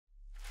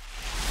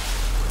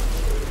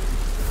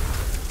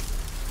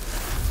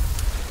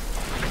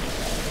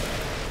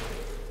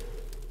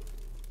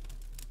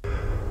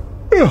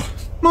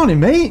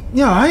Morning, mate.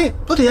 You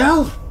alright? Bloody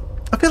hell.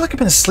 I feel like I've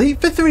been asleep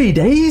for 3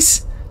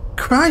 days.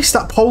 Christ,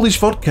 that Polish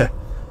vodka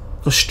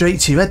goes straight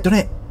to your head, doesn't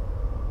it?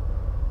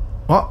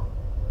 What?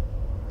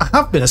 I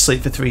have been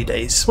asleep for 3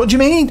 days. What do you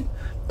mean?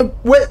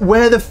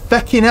 Where the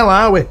fecking hell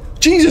are we?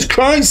 Jesus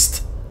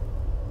Christ!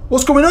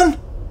 What's going on?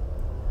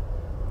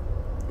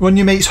 We're on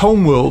your mate's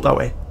homeworld, are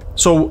we?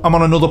 So I'm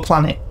on another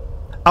planet.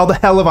 How the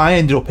hell have I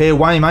ended up here?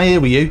 Why am I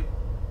here with you?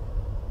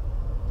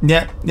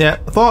 Yeah,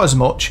 I thought as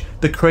much.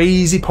 The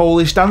crazy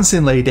Polish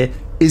dancing lady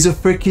is a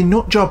freaking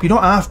nut job. You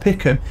don't half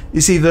pick them.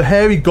 It's either a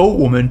hairy goat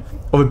woman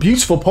or a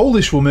beautiful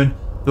Polish woman.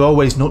 They're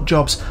always nut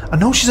jobs. I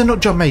know she's a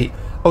nut job, mate.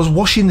 I was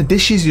washing the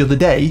dishes the other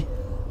day.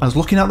 I was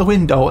looking out the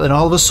window and then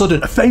all of a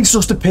sudden a face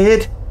just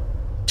appeared.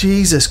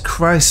 Jesus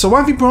Christ. So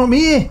why have you brought me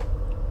here?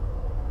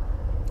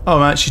 Oh,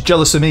 right, she's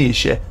jealous of me, is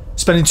she?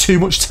 Spending too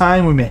much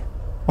time with me.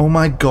 Oh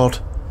my God.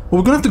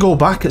 Well, we're going to have to go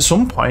back at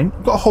some point.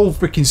 We've got a whole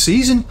freaking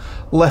season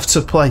left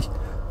to play.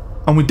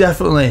 And we're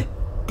definitely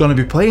going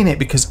to be playing it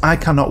because I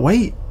cannot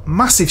wait.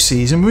 Massive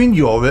season. We're in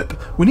Europe.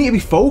 We need to be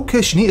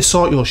focused. You need to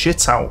sort your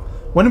shit out.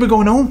 When are we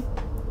going home?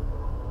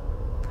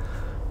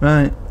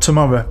 Right,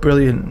 tomorrow.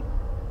 Brilliant.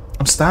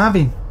 I'm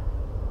starving.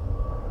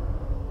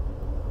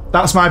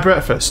 That's my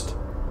breakfast.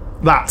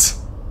 That.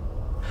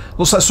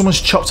 Looks like someone's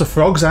chopped a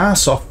frog's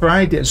ass off,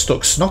 fried it and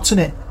stuck snot in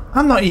it.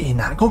 I'm not eating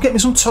that. Go get me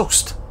some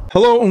toast.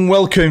 Hello and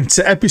welcome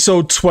to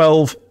episode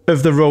 12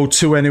 of The Road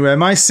to Anywhere.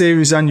 My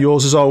series and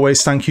yours as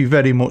always. Thank you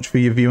very much for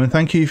your view and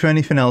thank you for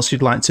anything else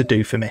you'd like to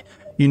do for me.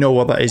 You know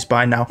what that is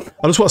by now.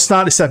 I just want to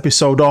start this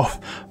episode off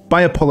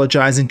by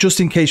apologising,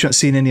 just in case you haven't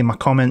seen any of my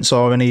comments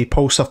or any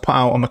posts I've put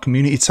out on my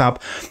community tab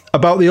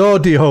about the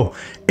audio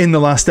in the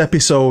last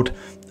episode.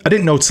 I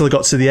didn't know till I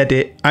got to the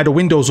edit. I had a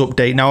Windows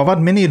update. Now, I've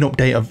had many an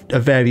update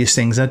of various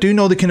things. I do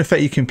know they can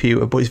affect your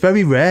computer, but it's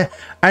very rare.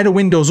 I had a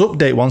Windows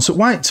update once that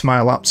wiped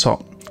my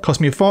laptop. It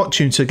cost me a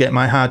fortune to get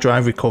my hard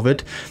drive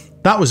recovered.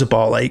 That was a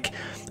ball ache.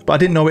 But I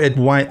didn't know it had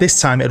wiped.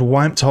 This time it had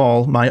wiped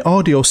all my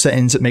audio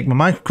settings that make my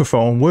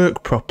microphone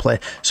work properly.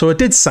 So it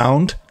did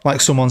sound,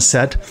 like someone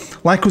said,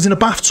 like I was in a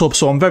bathtub,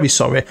 so I'm very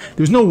sorry. There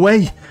was no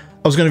way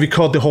I was going to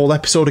record the whole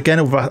episode again.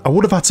 I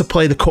would have had to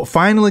play the cut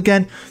final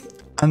again.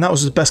 And that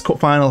was the best cut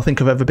final I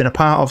think I've ever been a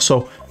part of.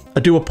 So I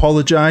do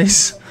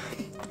apologise.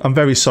 I'm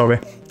very sorry.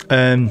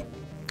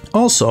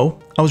 Also,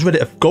 I was ready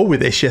to go with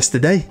this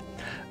yesterday.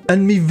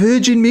 And me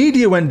Virgin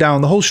Media went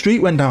down. The whole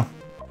street went down.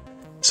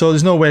 So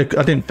there's no way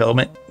I didn't film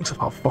it.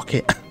 Oh, fuck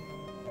it.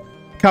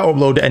 Can't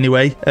upload it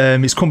anyway.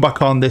 It's come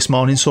back on this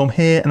morning. So I'm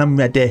here and I'm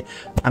ready.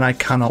 And I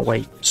cannot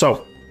wait.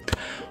 So,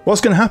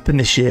 what's going to happen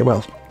this year?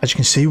 Well, as you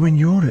can see, we're in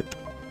Europe.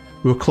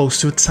 We were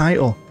close to a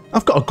title.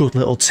 I've got a good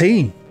little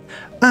team.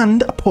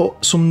 And I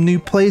put some new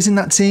players in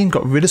that team,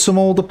 got rid of some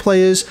older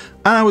players,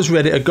 and I was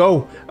ready to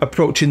go,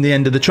 approaching the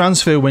end of the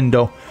transfer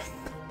window.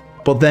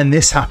 But then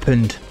this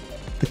happened.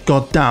 The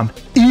goddamn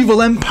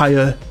evil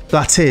empire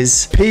that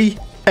is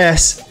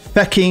PSG.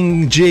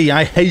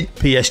 I hate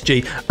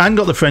PSG. I ain't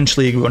got the French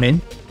league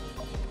running.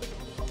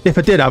 If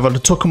I did have, I'd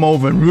have took them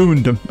over and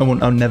ruined them.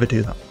 I'd never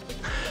do that.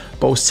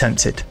 But I was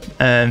tempted.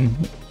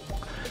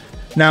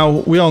 Now,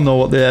 we all know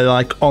what they're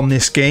like on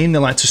this game. They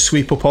like to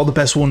sweep up all the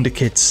best wonder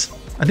kids.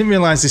 I didn't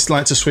realise this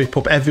like to sweep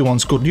up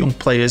everyone's good young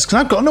players because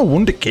I've got no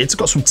wonder kids, I've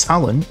got some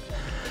talent.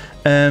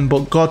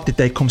 But God, did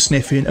they come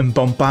sniffing and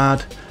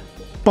bombard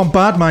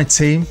my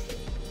team,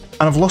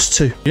 and I've lost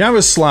two.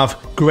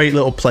 Yaroslav, great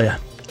little player,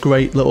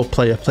 played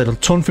a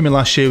ton for me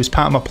last year. He was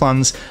part of my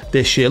plans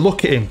this year.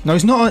 Look at him.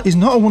 Now he's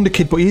not a wonder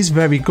kid, but he is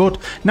very good.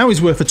 Now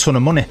he's worth a ton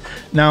of money.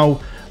 Now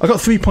I got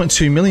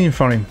 3.2 million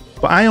for him,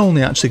 but I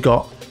only actually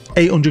got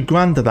 800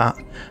 grand of that.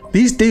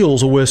 These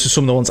deals are worse than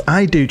some of the ones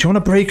I do. Do you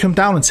want to break them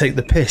down and take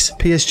the piss?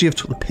 PSG have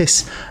took the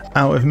piss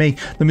out of me.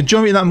 The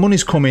majority of that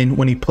money's coming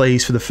when he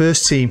plays for the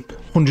first team.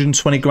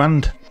 120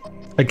 grand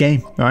a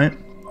game, right?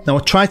 Now I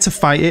tried to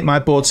fight it. My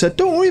board said,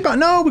 don't worry about it.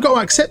 No, we've got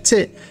to accept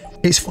it.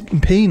 It's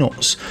fucking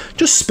peanuts.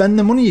 Just spend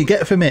the money you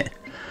get from it.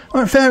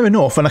 All right, fair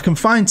enough. And I can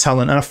find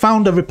talent. And I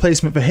found a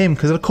replacement for him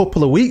because I had a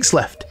couple of weeks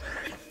left.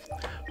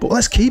 But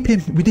let's keep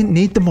him. We didn't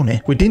need the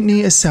money. We didn't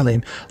need to sell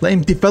him. Let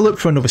him develop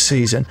for another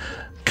season.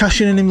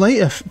 Cashing in him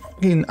later.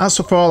 As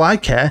for all I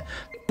care.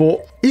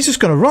 But he's just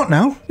going to rot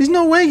now. There's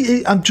no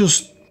way. I'm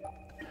just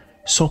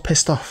so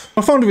pissed off.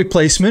 I found a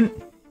replacement.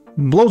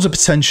 Loads of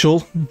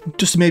potential.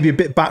 Just maybe a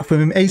bit back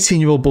from him.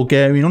 18-year-old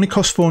Bulgarian. Only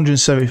cost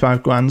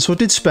 475 grand. So I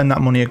did spend that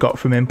money I got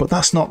from him. But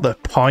that's not the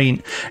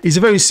point. He's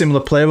a very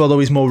similar player. Although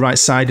he's more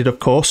right-sided, of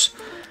course.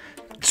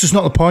 It's just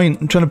not the point.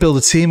 I'm trying to build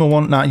a team. I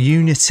want that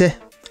unity.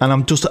 And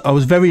I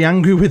was very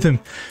angry with him.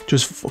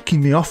 Just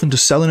fucking me off and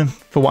just selling him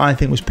for what I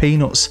think was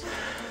peanuts.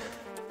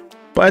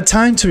 But I had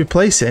time to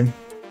replace him.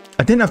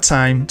 I didn't have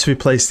time to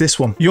replace this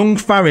one. Young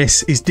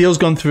Faris, his deal's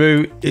gone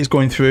through. It's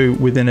going through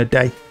within a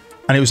day.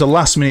 And it was a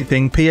last minute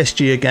thing.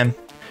 PSG again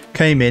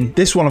came in.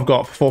 This one I've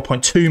got for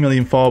 4.2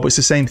 million for, but it's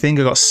the same thing.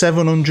 I got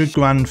 700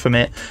 grand from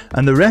it.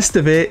 And the rest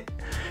of it,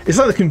 it's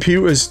like the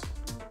computer's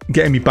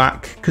getting me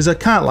back, because I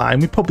can't lie,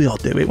 and we probably all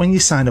do it. When you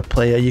sign a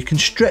player, you can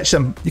stretch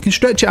them, you can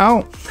stretch it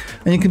out,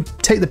 and you can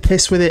take the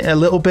piss with it a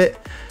little bit.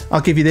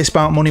 I'll give you this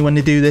amount of money when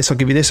they do this, I'll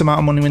give you this amount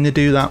of money when they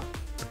do that.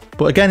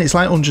 But again, it's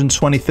like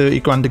 120, 30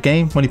 grand a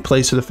game when he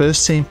plays for the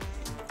first team.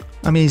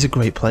 I mean, he's a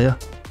great player.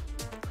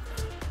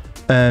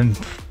 And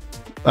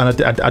I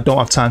don't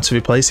have time to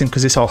replace him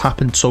because this all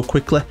happened so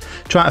quickly.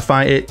 Tried to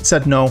fight it,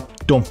 said no,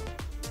 done.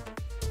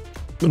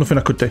 Got nothing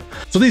I could do.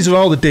 So these are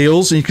all the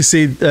deals, and you can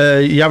see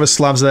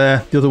Yaroslav's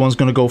there. The other one's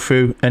going to go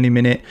through any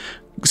minute.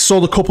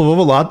 Sold a couple of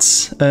other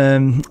lads,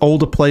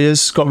 older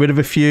players, got rid of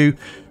a few,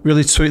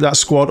 really tweaked that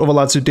squad. Other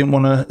lads who didn't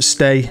want to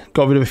stay,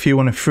 got rid of a few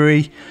on a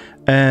free.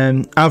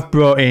 I've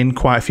brought in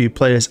quite a few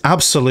players,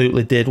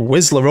 absolutely did.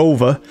 Whistler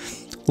over,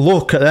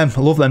 look at them,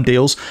 I love them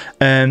deals.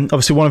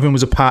 Obviously one of them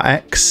was a Part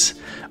X.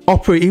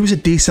 He was a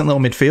decent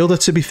little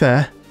midfielder, to be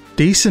fair.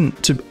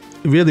 Decent,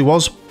 really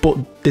was,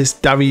 but this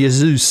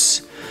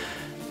Darius,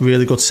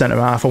 really good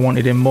centre-half, I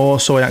wanted him more,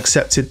 so I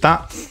accepted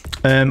that.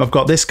 I've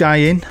got this guy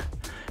in.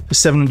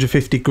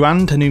 750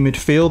 grand, a new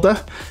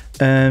midfielder.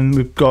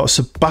 We've got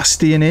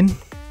Sebastian in,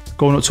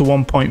 going up to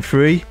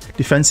 1.3.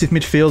 Defensive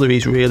midfielder,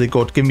 he's really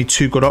good. Give me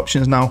 2 good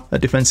options now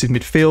at defensive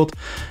midfield.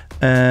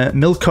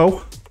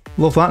 Milko,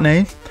 love that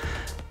name.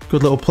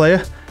 Good little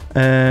player.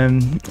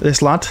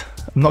 This lad,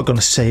 I'm not going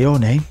to say your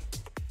name.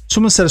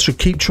 Someone said I should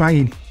keep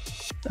trying.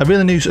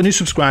 A new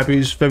subscriber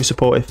who's very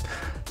supportive.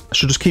 I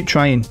should just keep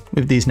trying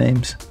with these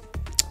names.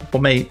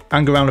 But mate,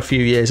 hang around a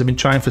few years. I've been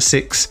trying for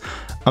 6.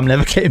 I'm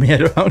never getting my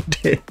head around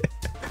it.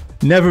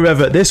 Never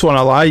ever. This one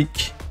I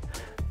like.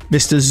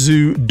 Mr.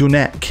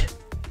 Zudunek.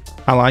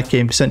 I like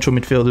him. Central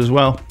midfielder as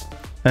well.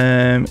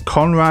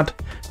 Konrad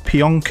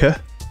Pionka.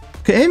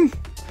 Look at him.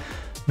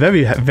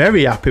 Very,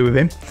 very happy with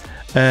him.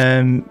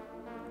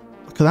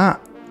 Look at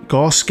that.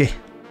 Gorski.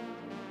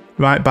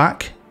 Right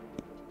back.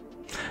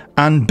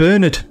 And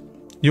Bernard.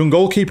 Young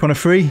goalkeeper on a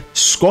free.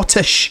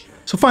 Scottish.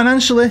 So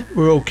financially,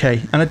 we're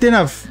okay. And I did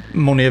have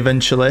money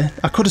eventually.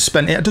 I could have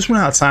spent it. I just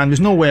ran out of time. There's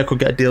no way I could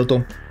get a deal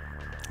done.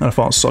 And I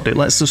thought, sod it.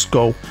 Let's just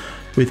go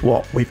with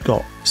what we've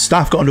got.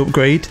 Staff got an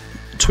upgrade.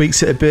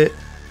 Tweaks it a bit.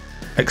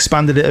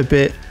 Expanded it a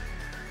bit.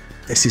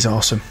 This is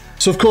awesome.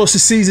 So, of course, the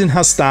season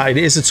has started.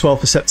 It is the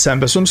 12th of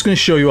September. So I'm just going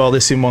to show you all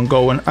this in one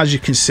go. And as you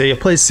can see, I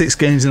played 6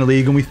 games in the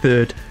league and we're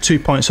third. 2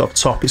 points off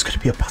top. It's going to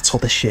be a battle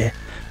this year.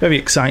 Very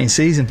exciting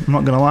season, I'm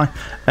not going to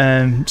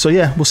lie. So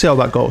yeah, we'll see how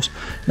that goes.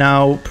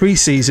 Now,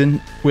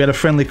 pre-season, we had a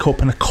friendly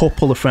cup and a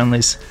couple of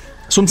friendlies.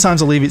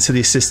 Sometimes I leave it to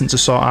the assistant to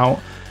sort out.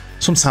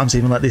 Sometimes I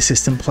even let the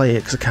assistant play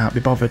it because I can't be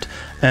bothered.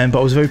 But I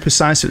was very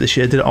precise with this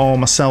year, did it all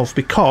myself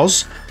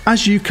because,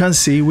 as you can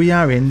see, we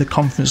are in the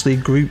Conference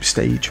League group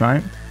stage,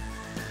 right?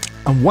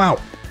 And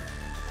wow.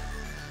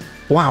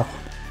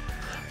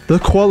 The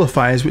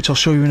qualifiers, which I'll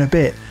show you in a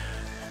bit.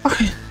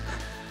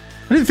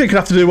 I didn't think I'd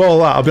have to do all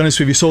that, I'll be honest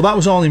with you. So that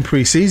was all in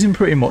pre-season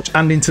pretty much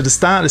and into the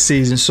start of the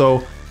season.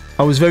 So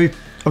I was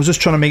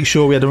just trying to make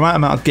sure we had the right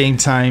amount of game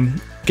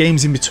time,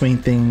 games in between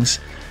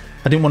things.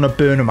 I didn't want to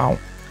burn them out.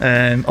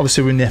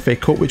 Obviously we're in the FA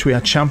Cup, which we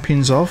are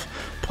champions of.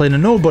 Playing a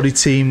nobody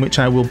team, which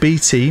I will be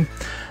team.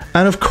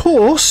 And of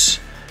course,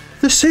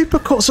 the Super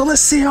Cup. So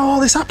let's see how all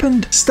this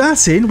happened.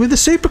 Starting with the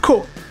Super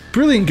Cup.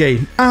 Brilliant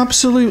game.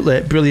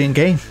 Absolutely brilliant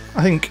game.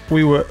 I think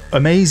we were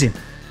amazing.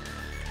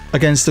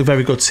 Against a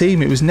very good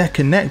team. It was neck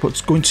and neck, but it's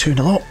going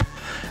 2-0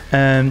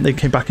 up. They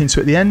came back into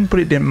it at the end,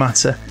 but it didn't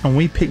matter. And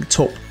we picked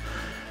up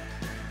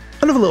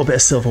another little bit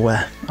of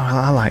silverware.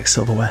 I like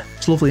silverware.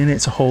 It's lovely in it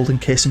to hold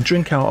and kiss and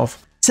drink out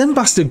of. 10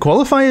 bastard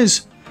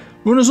qualifiers.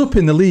 Runners up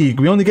in the league.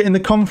 We only get in the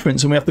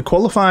conference and we have to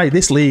qualify.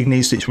 This league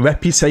needs its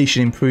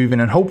reputation improving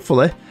and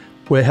hopefully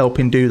we're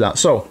helping do that.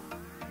 So,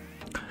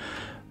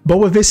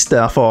 Boa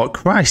Vista, I thought,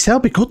 Christ, they'll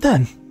be good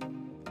then.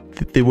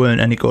 They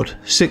weren't any good.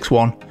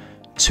 6-1,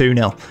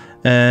 2-0.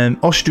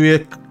 Austria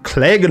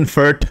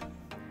Klagenfurt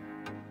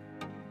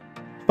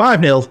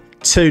 5-0,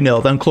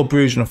 2-0. Then Club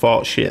Brugge, and I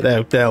thought, shit,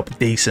 they'll be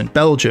decent.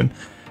 Belgium,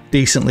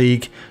 decent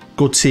league,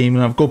 good team,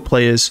 and have good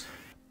players.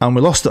 And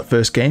we lost that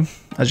first game,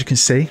 as you can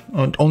see.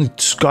 Only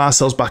got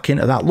ourselves back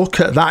into that. Look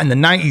at that in the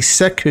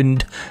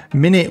 92nd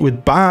minute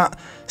with Bart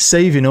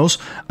saving us.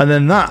 And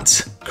then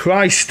that,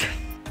 Christ,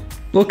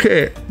 look at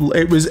it.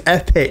 It was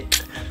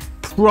epic.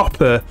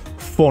 Proper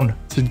fun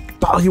to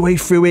battle your way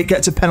through it,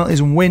 get to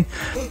penalties and win.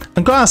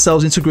 And got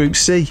ourselves into Group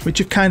C, which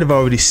you've kind of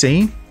already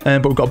seen.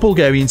 But we've got a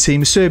Bulgarian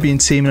team, a Serbian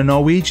team, and a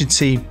Norwegian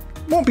team.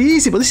 Won't be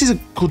easy, but this is a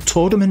good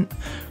tournament.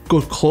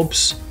 Good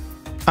clubs.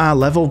 Our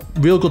level.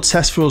 Real good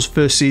test for us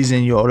first season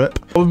in Europe.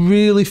 I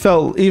really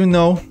felt, even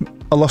though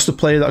I lost a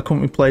player that I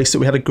couldn't replace, that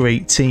we had a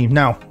great team.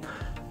 Now,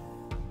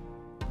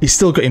 he's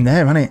still got him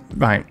there, hasn't it?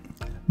 Right.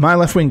 My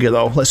left winger,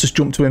 though, let's just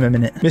jump to him a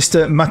minute.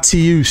 Mr.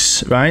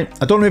 Matthews, right?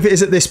 I don't know if it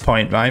is at this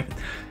point, right?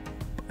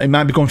 It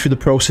might be going through the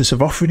process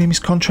of offering him his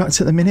contract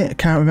at the minute. I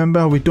can't remember.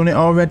 Have we done it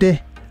already?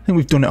 I think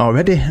we've done it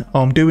already.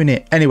 Oh, I'm doing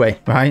it. Anyway,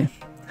 right?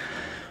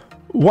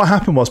 What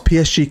happened was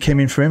PSG came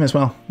in for him as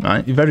well,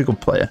 right? He's a very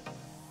good player.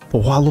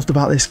 But what I loved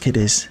about this kid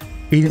is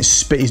he didn't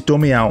spit his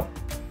dummy out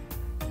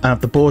and have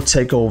the board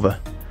take over.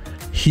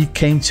 He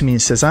came to me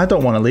and says, I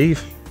don't want to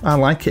leave. I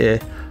like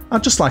it here.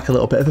 I'd just like a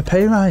little bit of a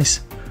pay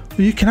rise.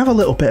 Well, you can have a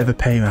little bit of a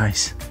pay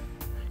rise.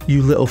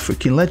 You little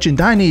freaking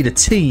legend. I need a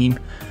team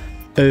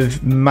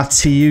of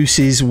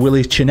Mateusz's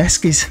Willie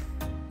Chineskis.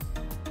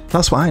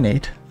 That's what I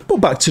need. But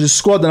back to the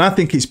squad, and I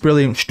think it's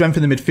brilliant. Strength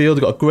in the midfield,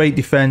 they've got a great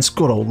defence,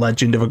 good old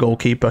legend of a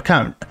goalkeeper. If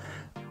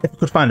I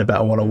could find a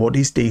better one, I would.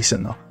 He's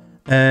decent though.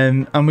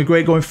 And we're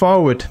great going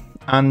forward.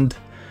 And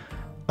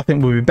I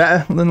think we'll be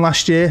better than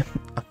last year.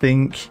 I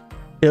think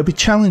it'll be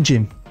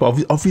challenging.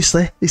 But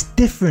obviously, it's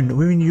different.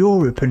 We're in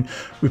Europe and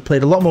we've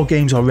played a lot more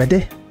games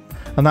already.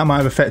 And that might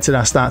have affected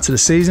our start to the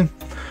season.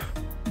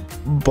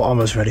 But I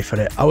was ready for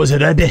it. I was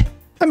ready.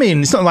 I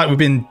mean, it's not like we've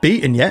been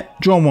beaten yet.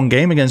 Drawn one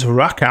game against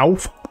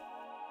Rakow.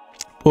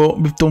 But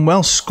we've done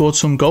well, scored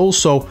some goals.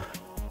 So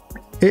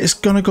it's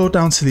going to go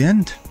down to the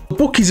end. The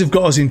bookies have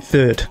got us in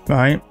third,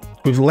 right?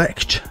 With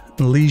Lech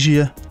and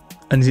Legia.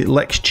 And is it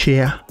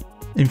Lechia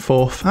in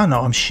fourth? I know,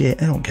 I'm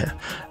shit. I don't care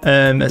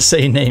at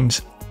saying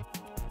names.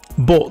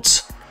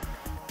 But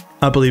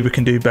I believe we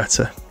can do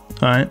better,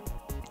 right?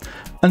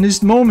 And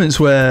there's moments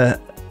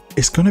where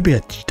it's going to be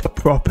a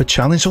proper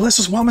challenge. So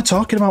what am I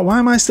talking about? Why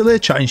am I still here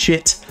chatting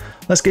shit?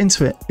 Let's get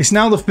into it. It's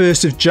now the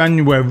 1st of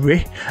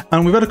January,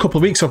 and we've had a couple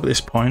of weeks off at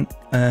this point.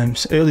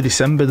 It's early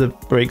December, the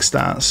break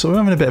starts, so we're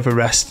having a bit of a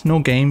rest. No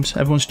games,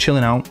 everyone's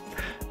chilling out.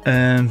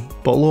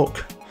 But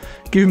look,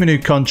 give him a new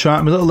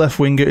contract. My little left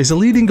winger is a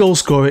leading goal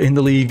scorer in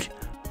the league.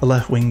 A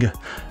left winger.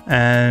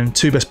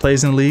 2 best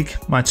players in the league,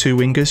 my 2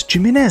 wingers.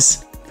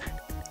 Jimenez,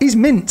 he's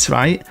mint,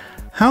 right?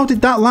 How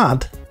did that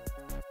lad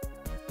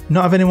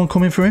not have anyone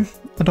coming for him?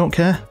 I don't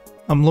care.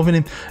 I'm loving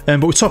him.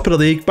 But we're top of the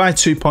league by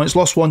 2 points.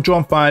 Lost 1,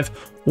 drawn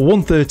 5,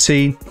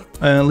 113.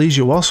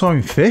 Legia Warsaw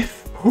in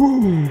 5th.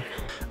 Ooh.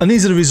 And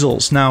these are the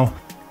results. Now,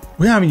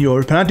 we are in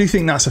Europe, and I do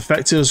think that's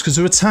affected us because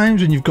there are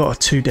times when you've got a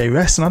 2-day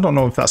rest, and I don't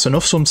know if that's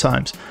enough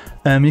sometimes.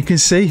 You can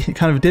see it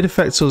kind of did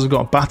affect us. We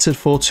got battered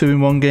 4-2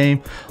 in one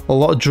game, a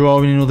lot of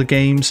drawing in other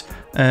games,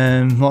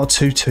 a lot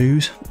of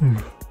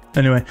 2-2s.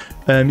 Anyway,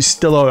 it's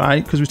still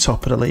alright because we're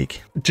top of the league.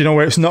 Do you know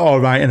where it's not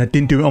alright, and I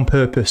didn't do it on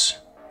purpose?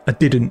 I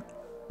didn't.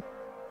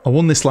 I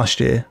won this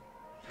last year,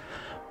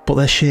 but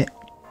they're shit,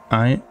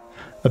 right?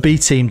 A B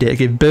team did. I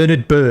gave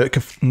Bernard Burke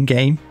a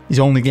game, his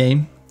only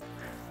game,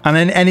 and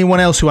then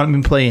anyone else who hadn't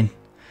been playing.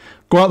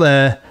 Go out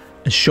there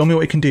and show me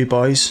what you can do,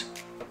 boys.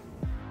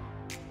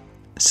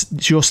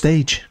 It's your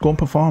stage. Go and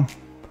perform.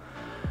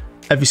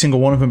 Every single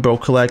one of them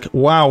broke a leg.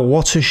 Wow,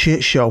 what a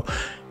shit show.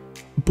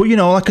 But, you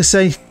know, like I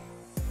say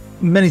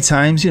many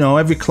times, you know,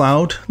 every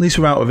cloud, at least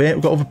we're out of it.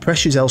 We've got other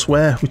pressures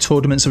elsewhere with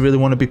tournaments I really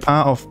want to be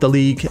part of, the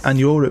league and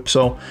Europe.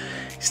 So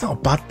it's not a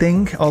bad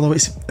thing, although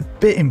it's a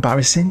bit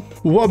embarrassing.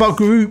 What about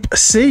Group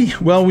C?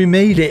 Well, we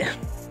made it.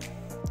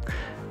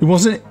 It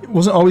wasn't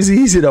always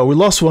easy though. We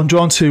lost 1,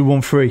 drawn 2,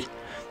 won 3.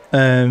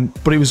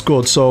 But it was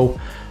good. So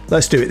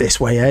let's do it this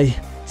way, eh?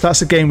 So that's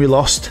the game we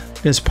lost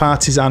against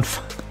Partizan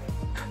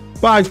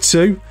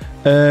 5-2.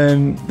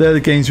 They're the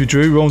games we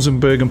drew,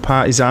 Rosenborg and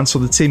Partizan. So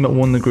the team that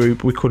won the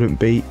group we couldn't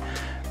beat.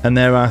 And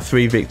there are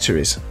 3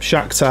 victories.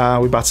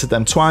 Shakhtar, we battered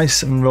them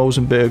twice, and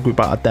Rosenborg, we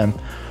battered them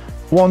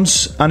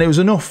once, and it was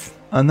enough.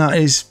 And that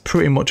is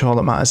pretty much all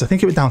that matters. I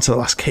think it was down to the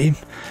last game.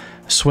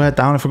 I swear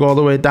down, if I go all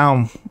the way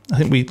down, I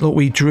think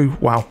we drew.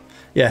 Wow.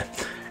 Yeah.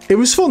 It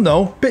was fun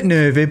though, bit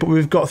nervy, but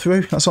we've got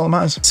through. That's all that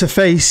matters. To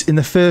face in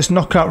the first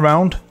knockout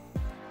round,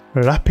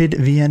 Rapid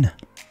Vienna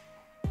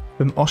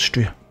from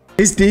Austria.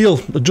 His deal,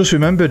 I just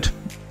remembered,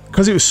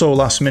 because it was so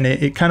last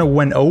minute, it kind of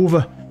went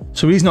over.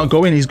 So he's not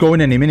going, he's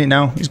going any minute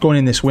now. He's going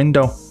in this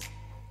window.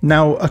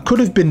 Now, I could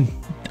have been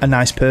a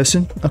nice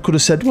person. I could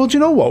have said, well, do you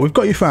know what? We've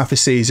got you for half a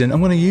season. I'm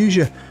going to use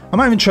you. I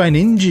might even try and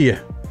injure you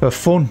for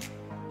fun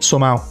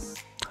somehow.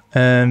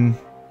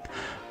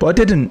 But I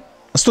didn't.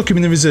 I stuck him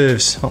in the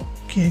reserves. Oh,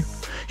 you.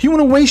 You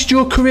want to waste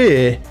your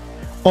career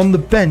on the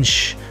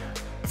bench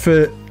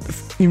for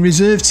in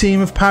reserve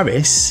team of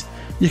Paris?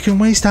 You can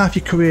waste half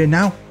your career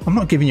now. I'm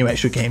not giving you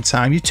extra game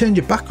time. You turned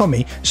your back on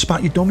me,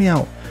 spat your dummy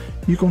out.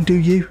 You go and do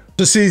you.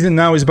 The season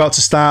now is about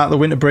to start. The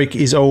winter break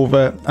is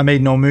over. I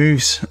made no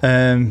moves.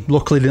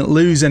 Luckily didn't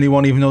lose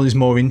anyone, even though there's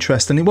more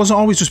interest. And it wasn't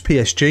always just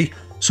PSG.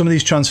 Some of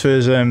these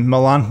transfers,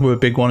 Milan were a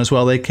big one as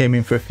well. They came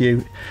in for a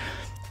few.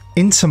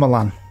 Inter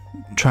Milan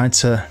tried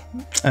to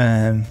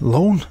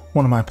loan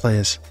one of my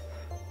players.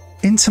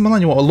 Inter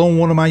Milan, you want to loan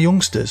one of my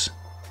youngsters?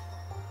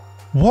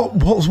 What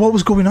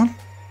was going on?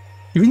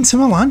 You're Inter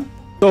Milan?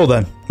 So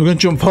then, we're going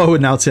to jump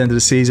forward now to the end of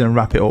the season and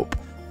wrap it up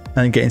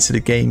and get into the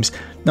games.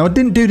 Now, I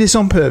didn't do this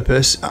on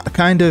purpose. I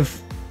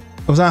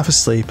was half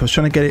asleep. I was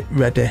trying to get it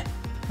ready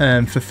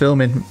for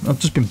filming. I've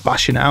just been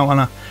bashing it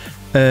out,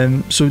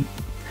 and so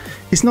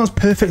it's not as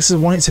perfect as I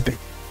want it to be.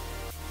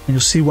 And you'll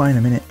see why in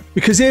a minute.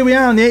 Because here we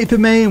are on the 8th of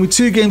May, and with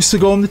 2 games to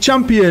go, I'm the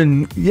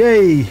champion.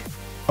 Yay!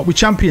 We're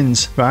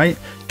champions, right?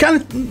 Kind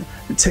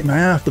of take my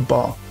eye off the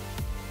ball.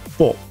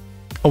 But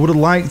I would have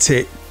liked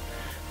it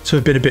to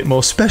have been a bit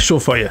more special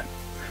for you.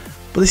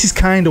 But this is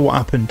kind of what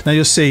happened. Now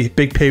you'll see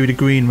big period of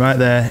green right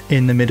there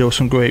in the middle,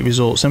 some great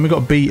results. Then we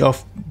got beat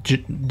off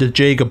the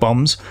Jaeger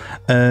bombs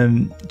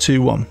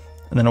 2-1.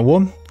 And then I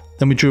won.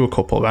 Then we drew a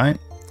couple, right?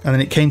 And then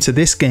it came to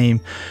this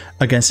game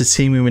against a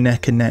team we were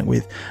neck and neck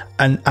with.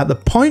 And at the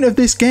point of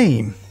this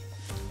game,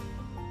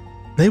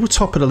 They were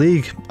top of the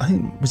league. I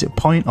think, was it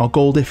point or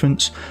goal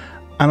difference?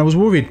 And I was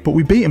worried, but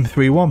we beat them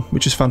 3-1,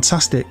 which is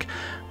fantastic.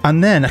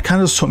 And then I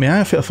kind of just took my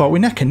eye off it. I thought, we're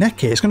neck and neck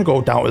here. It's going to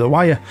go down to the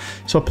wire.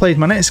 So I played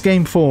my next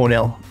game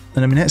 4-0, and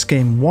then my next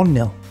game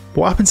 1-0.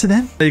 What happened to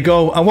them? There you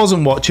go. I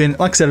wasn't watching.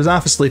 Like I said, I was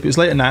half asleep. It was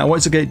late at night. I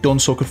wanted to get it done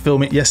so I could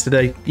film it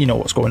yesterday. You know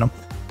what's going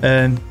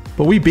on.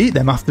 But we beat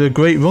them after a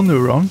great run they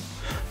were on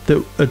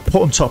that had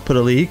put them top of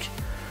the league.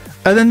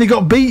 And then they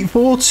got beat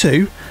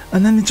 4-2,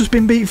 and then they've just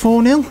been beat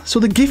 4-0. So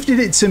they gifted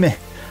it to me.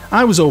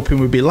 I was hoping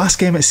we'd be last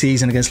game of the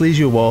season against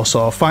LOLLUJO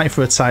Warsaw, fighting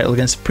for a title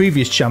against the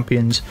previous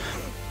champions.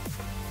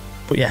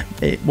 But yeah,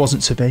 it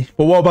wasn't to be.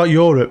 But what about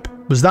Europe?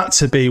 Was that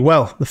to be?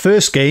 Well, the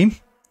first game,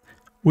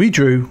 we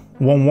drew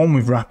 1-1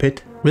 with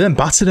Rapid. We then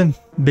battered them,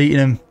 beating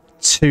them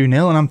 2-0,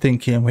 and I'm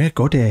thinking, we're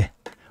good here.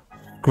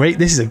 Great,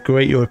 this is a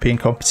great European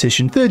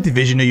competition. 3rd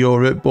division of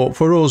Europe, but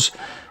for us,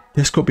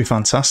 this could be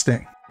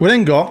fantastic. We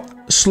then got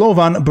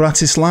Slovan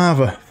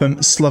Bratislava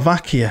from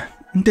Slovakia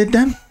and did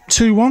them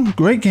 2-1.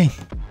 Great game.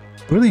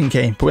 Brilliant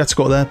game, but we had to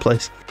go to their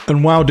place.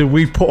 And wow, did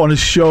we put on a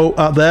show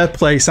at their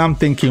place. I'm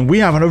thinking, we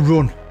having a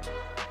run.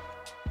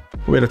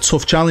 We had a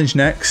tough challenge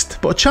next,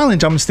 but a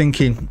challenge I was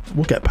thinking,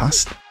 we'll get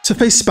past. To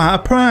face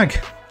Sparta Prague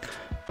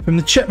from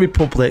the Czech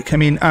Republic. I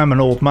mean, I'm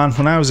an old man.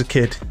 When I was a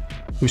kid,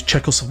 it was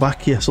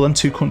Czechoslovakia, so them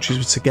two countries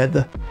were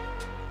together.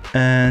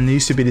 And there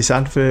used to be this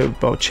advert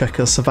about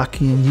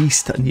Czechoslovakian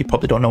yeast, and you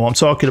probably don't know what I'm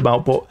talking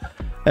about, but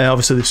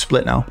obviously they've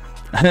split now.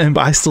 But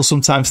I still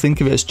sometimes think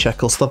of it as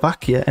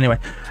Czechoslovakia. Anyway,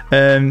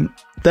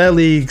 their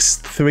league's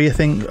 3, I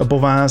think,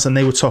 above ours, and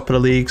they were top of the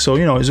league. So,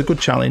 you know, it was a good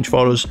challenge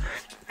for us.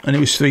 And it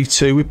was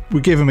 3-2.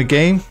 We gave them a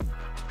game.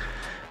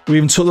 We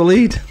even took the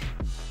lead.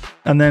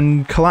 And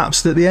then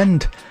collapsed at the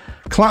end.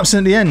 Collapsing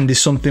at the end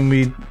is something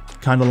we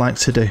kind of like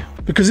to do.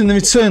 Because in the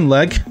return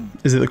leg,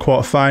 is it the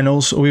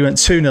quarterfinals, we went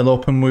 2-0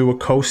 up and we were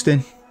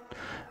coasting.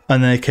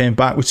 And they came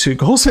back with 2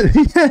 goals at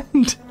the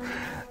end.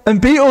 And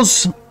beat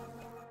us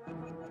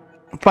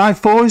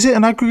 5-4, is it,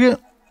 an aggregate?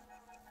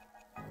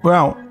 We're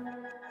out.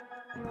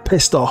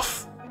 Pissed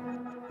off.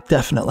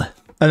 Definitely.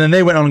 And then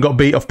they went on and got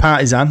beat off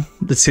Partizan,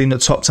 the team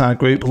that topped our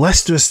group.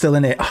 Leicester is still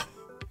in it.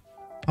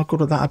 How good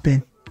would that have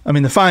been? I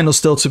mean, the final's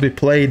still to be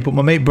played, but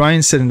my mate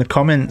Brian said in the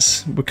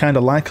comments, we're kind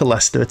of like a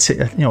Leicester,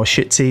 a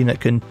shit team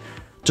that can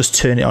just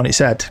turn it on its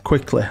head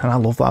quickly. And I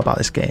love that about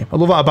this game. I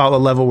love that about the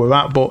level we're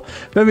at, but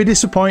very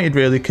disappointed,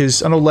 really,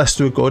 because I know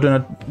Leicester are good,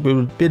 and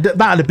that'd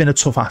have been a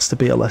tough ask to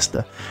beat a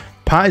Leicester.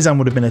 Partizan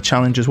would have been a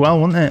challenge as well,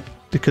 wouldn't it?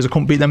 Because I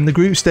couldn't beat them in the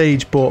group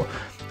stage, but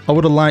I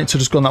would have liked to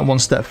just gone that one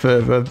step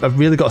further. I've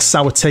really got a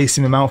sour taste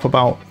in my mouth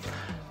about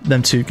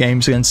them 2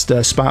 games against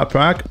Sparta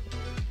Prague,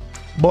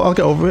 but I'll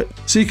get over it.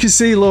 So you can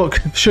see, look,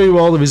 show you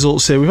all the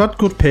results here. We've had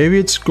good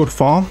periods, good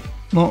form,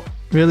 not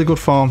really good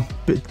form,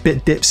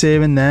 bit dips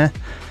here and there,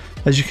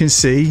 as you can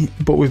see,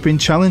 but we've been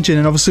challenging,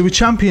 and obviously we're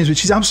champions,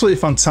 which is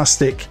absolutely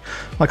fantastic.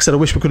 Like I said, I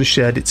wish we could have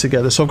shared it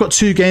together. So I've got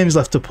 2 games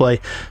left to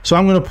play. So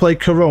I'm going to play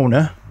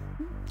Corona.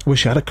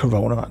 Wish I had a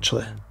Corona,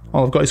 actually.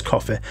 All I've got is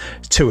coffee.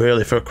 It's too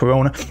early for a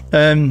Corona.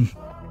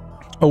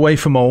 Away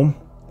from home.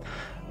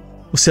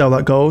 We'll see how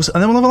that goes.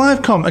 And then we'll have a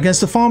live comp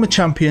against the former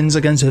champions,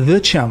 against the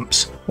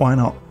champs. Why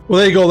not? Well,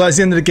 there you go. That's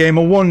the end of the game.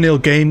 A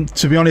 1-0 game.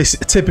 To be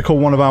honest, a typical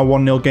one of our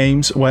 1-0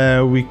 games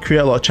where we create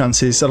a lot of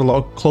chances, had a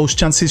lot of close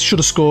chances. Should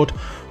have scored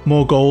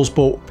more goals,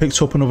 but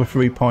picked up another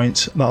 3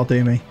 points. That'll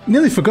do me.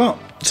 Nearly forgot.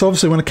 So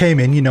obviously when I came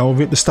in, you know,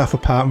 ripped the staff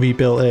apart and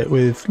rebuilt it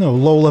with, you know,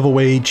 low level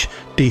wage,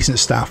 decent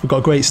staff. We've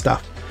got great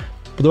staff.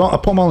 But I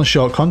put them all on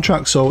short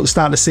contracts, so at the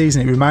start of the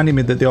season it reminded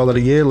me that they all had a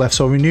year left,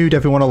 so I renewed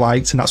everyone I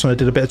liked, and that's when I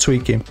did a bit of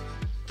tweaking.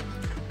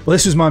 Well,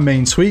 this was my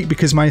main tweak,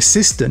 because my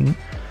assistant,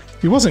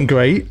 he wasn't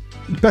great,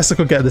 the best I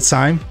could get at the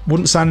time,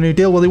 wouldn't sign a new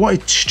deal. Well, they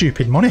wanted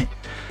stupid money.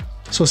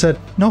 So I said,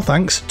 no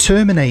thanks,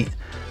 terminate.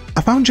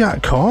 I found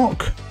Jack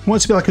Cork, he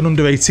wanted to be like an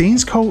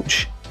under-18s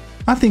coach.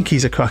 I think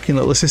he's a cracking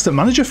little assistant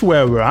manager for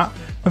where we're at,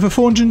 and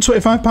for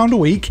 £425 a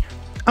week,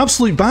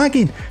 absolute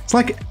bargain. It's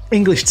like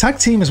English tag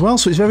team as well,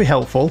 so it's very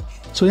helpful.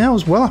 So yeah, I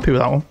was well happy with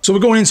that one. So we're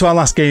going into our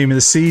last game of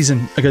the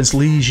season against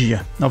LOLLUJO.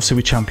 Obviously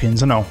we're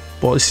champions, I know,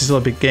 but this is still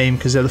a big game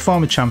because they're the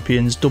former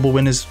champions, double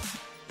winners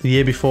the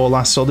year before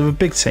last, so they're a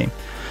big team.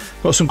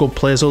 Got some good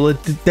players, although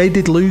they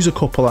did lose a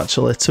couple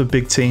actually to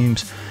big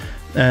teams.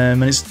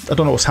 And I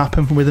don't know what's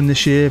happened with them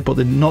this year, but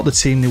they're not the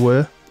team they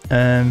were.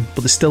 But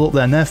they're still up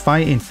there and they're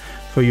fighting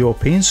for a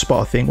European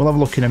spot, I think. We'll have a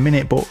look in a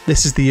minute, but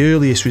this is the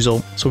earliest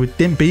result. So we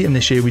didn't beat them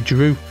this year, we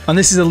drew. And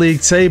this is a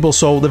league table,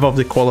 so they've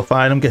obviously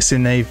qualified. I'm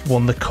guessing they've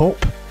won the cup.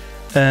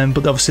 But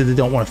obviously they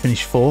don't want to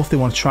finish 4th. They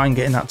want to try and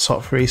get in that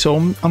top 3. So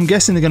I'm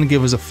guessing they're going to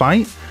give us a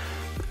fight.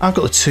 I've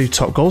got the 2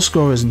 top goal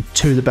scorers and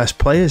 2 of the best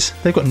players.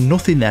 They've got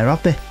nothing there,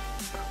 have they?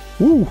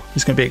 Ooh,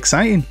 it's going to be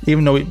exciting,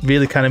 even though it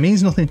really kind of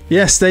means nothing.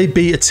 Yes, they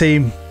beat a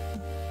team,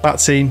 that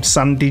team,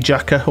 Sandy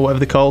Jaka, or whatever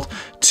they're called,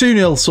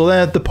 2-0, so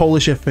they're the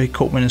Polish FA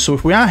Cup winners. So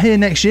if we are here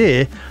next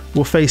year,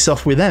 we'll face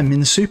off with them in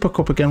the Super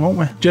Cup again, won't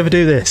we? Do you ever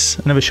do this?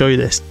 I never show you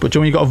this, but do you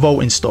know when you got to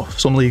vote in stuff?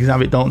 Some leagues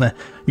have it, don't they?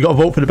 You got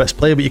to vote for the best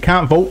player, but you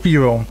can't vote for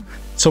your own.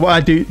 So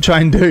what I try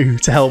and do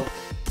to help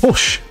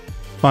push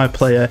my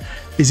player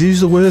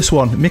who's the worst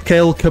one?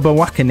 Mikhail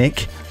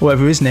Kabawakanik,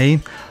 whatever his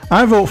name.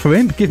 I vote for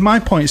him. Give my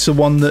points to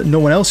one that no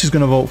one else is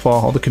going to vote for,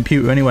 or the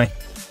computer anyway.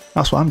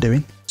 That's what I'm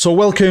doing. So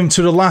welcome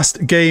to the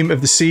last game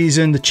of the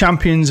season, the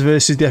champions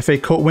versus the FA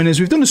Cup winners.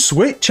 We've done a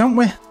switch, haven't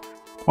we?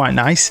 Quite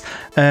nice.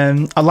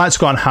 I'd like to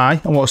go on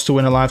high and want us to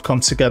win a live com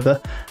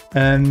together.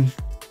 Jimenez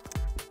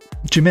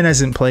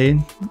isn't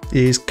playing.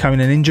 He's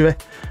carrying an injury.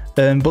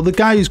 But the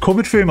guy who's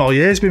covered for him all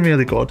year has been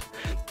really good.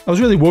 I was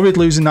really worried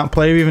losing that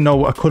player, even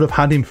though I could have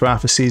had him for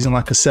half a season,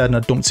 like I said, and I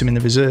dumped him in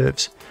the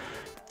reserves.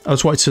 I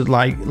just wanted to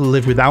like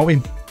live without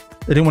him.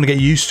 I didn't want to get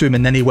used to him,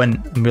 and then he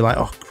went and be like,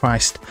 oh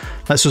Christ,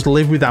 let's just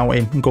live without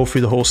him and go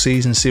through the whole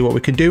season, see what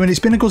we can do. And it's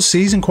been a good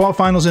season,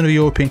 quarterfinals in a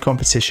European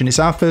competition. It's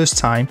our first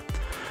time.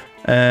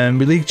 We're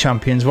league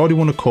champions. We've already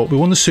won a cup. We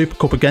won the Super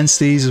Cup against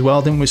these as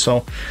well, didn't we?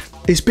 So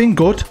it's been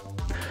good.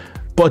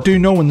 But I do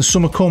know when the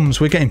summer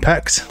comes, we're getting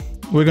pecked.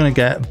 We're going to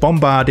get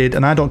bombarded,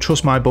 and I don't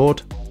trust my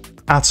board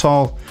at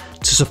all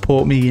to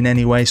support me in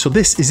any way. So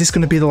is this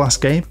going to be the last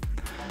game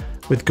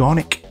with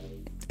Gornik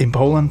in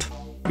Poland?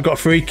 We got a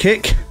free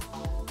kick.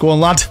 Go on,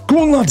 lad. Go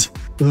on, lad.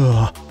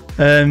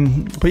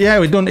 But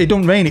yeah, it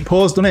don't rain. It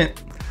pours, doesn't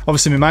it?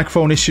 Obviously, my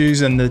microphone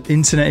issues and the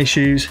internet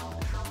issues.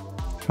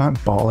 I'm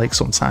ball ache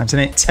sometimes, isn't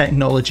it?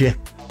 Technology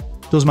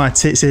does my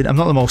tits in. I'm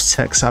not the most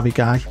tech savvy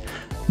guy.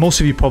 Most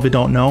of you probably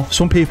don't know.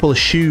 Some people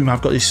assume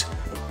I've got this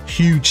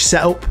huge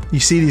setup. You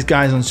see these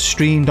guys on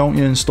stream, don't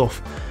you, and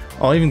stuff.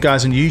 Or even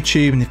guys on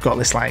YouTube, and they've got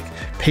this like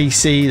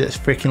PC that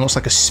freaking looks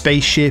like a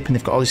spaceship, and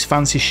they've got all this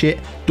fancy shit,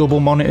 double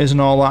monitors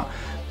and all that.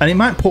 And it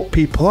might put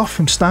people off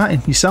from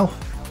starting yourself.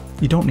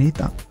 You don't need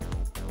that.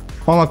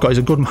 All I've got is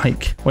a good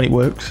mic when it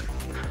works,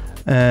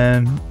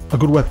 a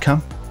good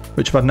webcam,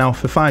 which I've had now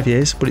for 5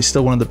 years, but it's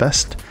still one of the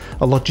best.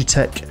 A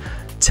Logitech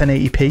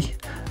 1080p.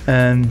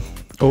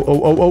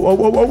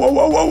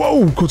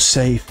 Good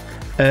save.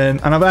 And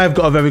I've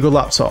got a very good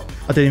laptop.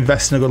 I did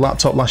invest in a good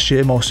laptop last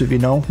year, most of you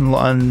know,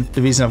 and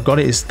the reason I've got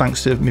it is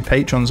thanks to my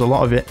patrons, a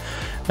lot of it.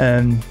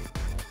 And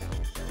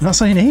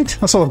that's all you need.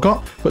 That's all I've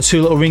got. Got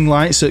 2 little ring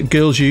lights that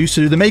girls use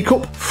to do the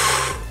makeup.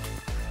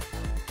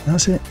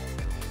 That's it.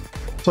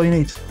 That's all you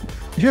need.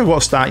 If you ever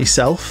want to start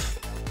yourself,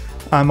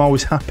 I'm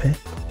always happy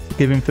to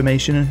give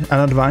information and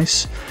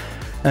advice.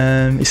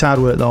 It's hard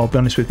work though, I'll be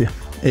honest with you.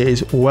 It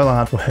is well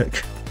hard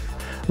work.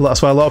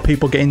 That's why a lot of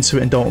people get into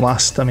it and don't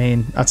last. I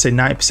mean, I'd say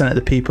 90% of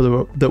the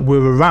people that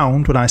were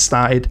around when I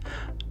started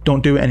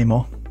don't do it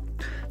anymore.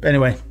 But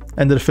anyway,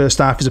 end of the first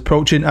half is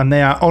approaching, and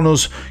they are on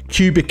us.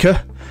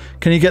 Kubica.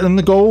 Can you get them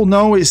the goal?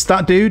 No, it's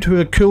that dude with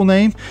a cool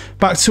name.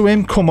 Back to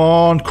him. Come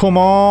on, come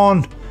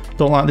on.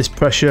 Don't like this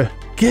pressure.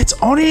 Get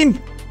on him.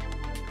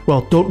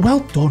 Well done, well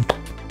done.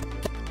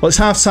 Well, it's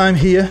half time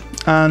here,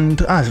 and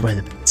we're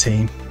the better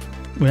team.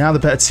 We are the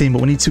better team,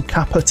 but we need to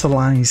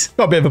capitalise.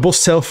 Got a bit of a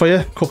bus tale for you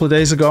a couple of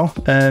days ago.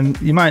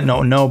 You might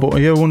not know, but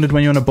have you ever wondered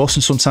when you're on a bus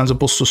and sometimes a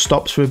bus just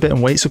stops for a bit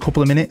and waits a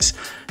couple of minutes?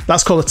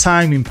 That's called a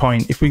timing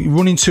point. If we're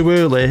running too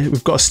early,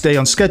 we've got to stay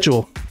on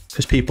schedule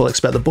because people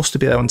expect the bus to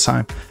be there on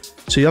time.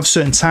 So you have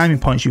certain timing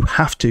points you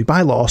have to,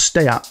 by law,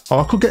 stay at, or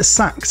I could get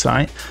sacked,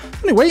 right? I'm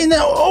only waiting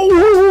there.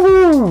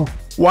 Oh,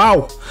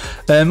 wow.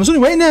 I was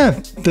only waiting there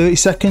 30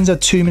 seconds, I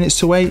had 2 minutes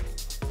to wait.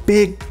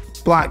 Big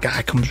black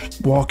guy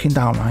comes walking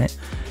down, right?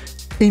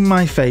 In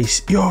my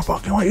face. Yo,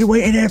 fucking, what are you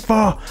waiting here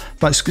for?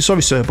 Like,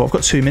 sorry sir, but I've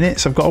got 2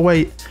 minutes. I've got to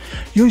wait.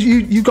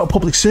 You've got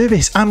public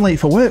service. I'm late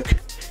for work.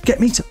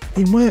 Get me to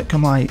in work.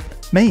 I'm like,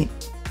 mate,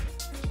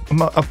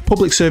 I'm a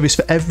public service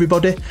for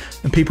everybody,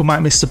 and people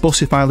might miss the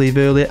bus if I leave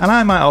early, and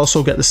I might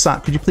also get the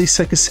sack. Could you please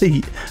take a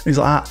seat? And he's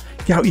like,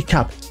 get out your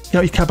cab. Get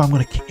out your cab. I'm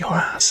going to kick your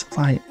ass.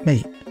 Like,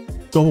 mate,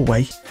 go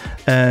away.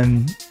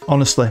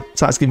 Honestly,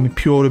 starts giving me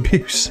pure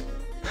abuse.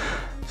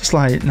 Just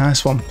like,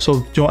 nice one. So, do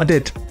you know what I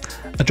did?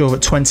 I drove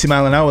at 20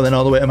 miles an hour then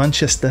all the way to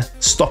Manchester,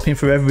 stopping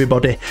for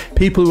everybody.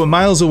 People who were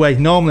miles away,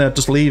 normally I'd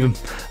just leave them.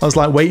 I was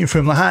like waiting for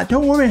him, like,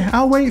 don't worry,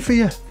 I'll wait for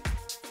you.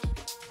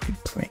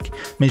 Prick.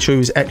 Made sure he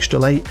was extra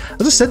late. I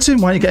just said to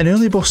him, why don't you get an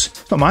early bus?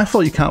 It's not my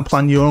fault you can't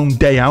plan your own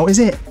day out, is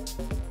it?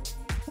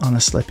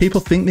 Honestly, people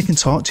think they can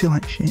talk to you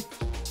like shit.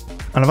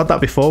 And I've had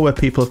that before where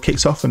people have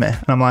kicked off for me,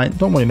 and I'm like,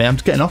 don't worry mate, I'm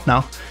just getting off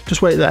now.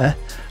 Just wait there.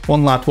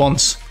 One lad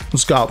once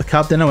just got out the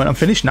cab, then I went, I'm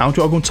finished now.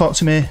 Do you want to go and talk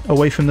to me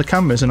away from the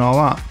cameras and all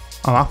that?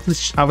 I'll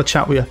have a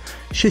chat with you.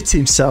 Shit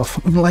himself.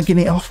 I'm legging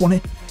it off,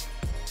 wasn't it?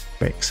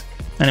 Bricks.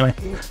 Anyway,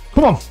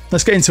 come on,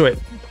 let's get into it.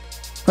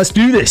 Let's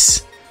do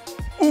this.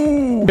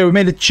 Ooh. Okay, we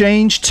made a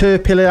change.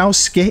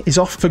 Terpilowski is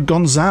off for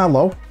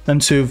Gonzalo. Them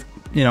two have,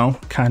 you know,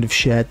 kind of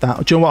shared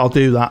that. Do you know what? I'll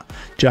do that,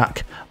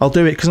 Jack. I'll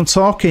do it because I'm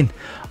talking.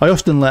 I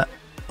often let,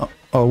 or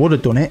I would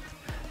have done it.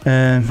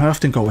 I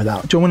often go with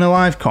that. Do you want a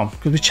live com?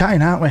 Because we're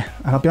chatting, aren't we?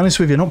 And I'll be honest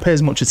with you, I don't pay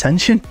as much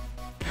attention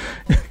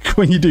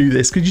when you do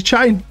this because you're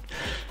chatting.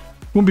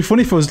 It wouldn't be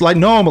funny if I was like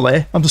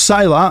normally. I'm just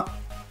sat like that.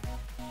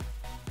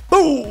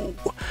 Oh,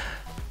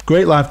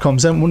 great live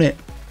comms then, wouldn't it?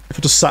 If I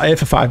just sat here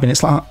for 5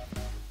 minutes like that.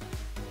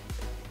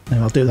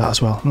 Maybe I'll do that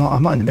as well.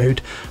 I'm not in the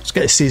mood. Let's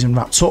get this season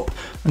wrapped up.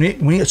 We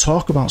need to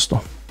talk about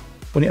stuff.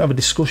 We need to have a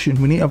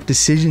discussion. We need to have a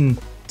decision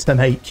to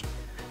make. Do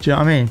you know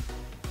what I mean?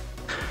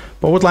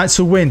 But I would like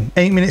to win.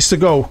 8 minutes to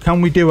go.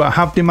 Can we do it? I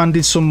have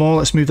demanded some more.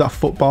 Let's move that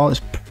football. It's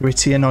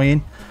pretty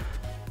annoying.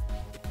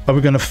 Are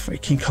we going to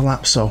freaking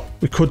collapse though?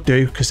 We could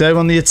do, because they're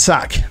on the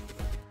attack.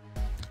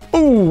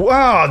 Oh,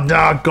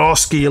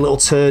 Gorski, you little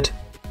turd.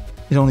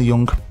 He's only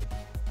young.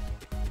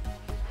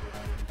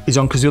 He's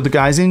on because the other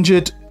guy's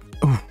injured.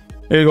 Ooh.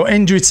 Here we go,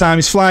 injury time.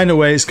 He's flying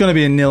away. It's going to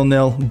be a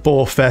 0-0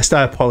 bore fest.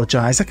 I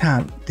apologise. I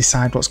can't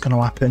decide what's going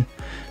to happen.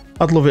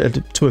 I'd love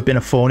it to have been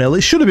a 4-0.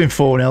 It should have been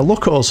 4-0.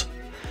 Look at us.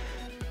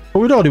 But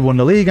we'd already won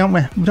the league, haven't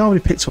we? We'd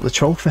already picked up the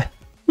trophy.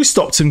 We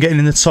stopped them getting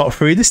in the top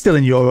 3. They're still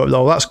in Europe,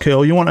 though. That's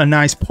cool. You want a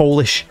nice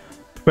Polish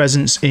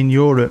presence in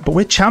Europe. But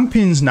we're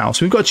champions now,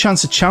 so we've got a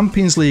chance of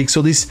Champions League.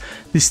 So there's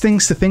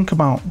things to think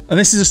about. And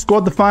this is a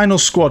squad, the final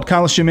squad.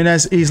 Carlos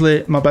Jimenez,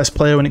 easily my best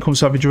player when it comes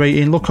to average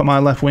rating. Look at my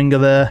left winger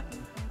there.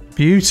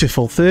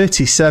 Beautiful,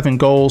 37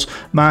 goals.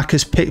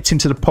 Marcus picked him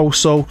to the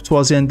post so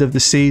towards the end of the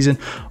season.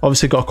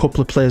 Obviously got a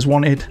couple of players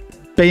wanted.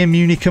 Bayern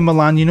Munich and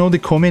Milan, you know they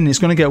come in, it's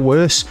going to get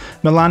worse.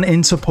 Milan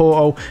into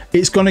Porto,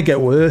 it's going to get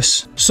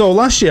worse. So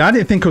last year I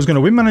didn't think I was going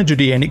to win Manager of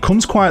the Year, and it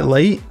comes quite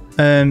late.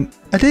 I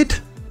did.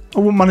 I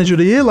won Manager of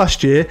the Year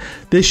last year.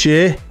 This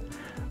year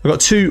I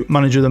got 2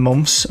 Manager of the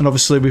Months, and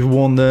obviously we've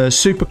won the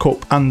Super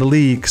Cup and the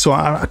League, so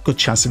I had a good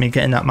chance of me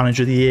getting that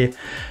Manager of the Year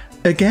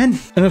again.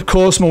 And of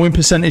course my win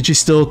percentage is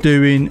still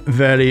doing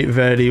very,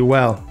 very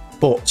well,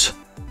 but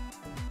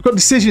I've got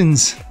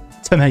decisions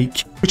to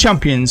make. We're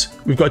champions.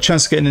 We've got a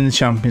chance of getting in the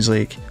Champions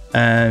League.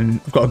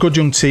 We've got a good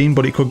young team,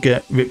 but it could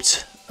get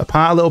ripped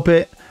apart a little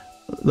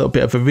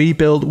bit of a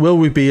rebuild. Will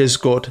we be as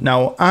good?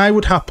 Now, I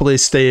would happily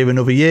stay here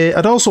another year.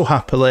 I'd also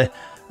happily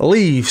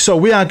leave. So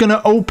we are going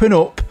to open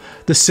up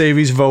the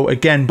series vote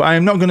again, but I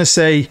am not going to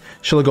say,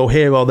 shall I go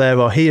here or there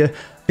or here?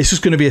 It's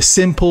just going to be a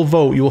simple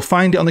vote. You will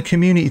find it on the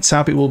community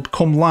tab. It will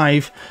come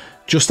live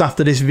just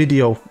after this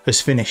video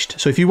is finished.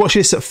 So if you watch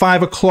this at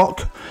 5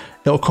 o'clock,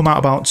 it'll come out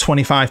about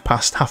 25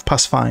 past, half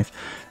past 5.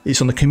 It's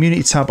on the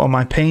community tab on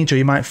my page, or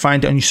you might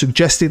find it on your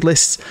suggested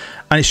lists.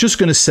 And it's just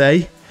going to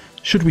say,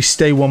 should we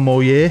stay one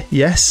more year?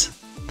 Yes.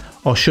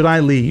 Or should I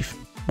leave?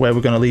 Where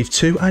we're going to leave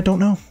to, I don't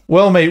know.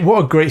 Well, mate,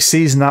 what a great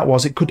season that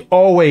was. It could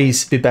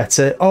always be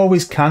better.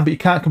 Always can, but you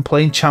can't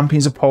complain.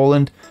 Champions of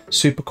Poland,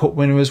 Super Cup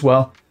winner as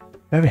well.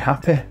 Very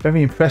happy,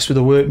 very impressed with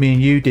the work me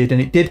and you did. And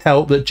it did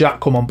help that Jack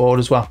come on board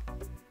as well.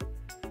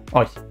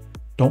 Oi,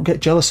 don't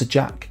get jealous of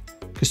Jack.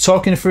 Because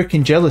talking of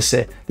freaking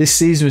jealousy, this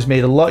season was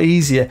made a lot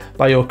easier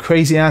by your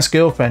crazy ass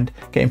girlfriend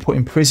getting put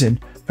in prison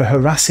for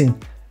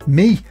harassing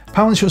me.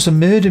 Apparently she wants to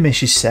murder me,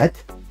 she said.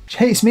 She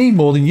hates me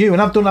more than you,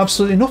 and I've done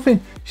absolutely nothing.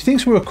 She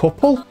thinks we're a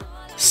couple.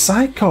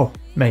 Psycho,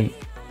 mate.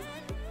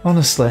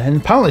 Honestly, and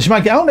apparently she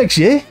might get out next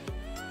year.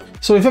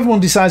 So if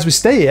everyone decides we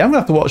stay here, I'm going to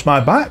have to watch my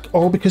back,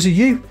 all because of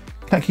you.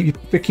 Can't keep your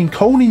freaking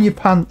cone in your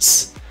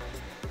pants.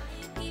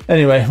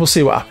 Anyway, we'll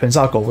see what happens.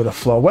 I'll go with the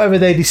flow. Whatever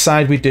they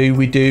decide we do,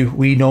 we do.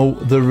 We know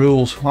the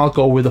rules. I'll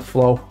go with the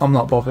flow. I'm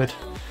not bothered.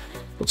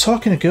 But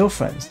talking of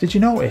girlfriends, did you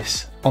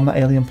notice on that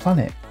alien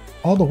planet,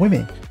 all the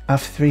women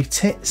have 3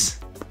 tits?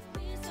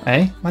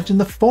 Hey, imagine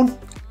the fun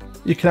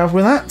you could have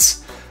with that.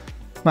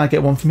 Might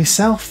get one for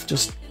myself.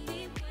 Just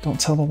don't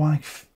tell the wife.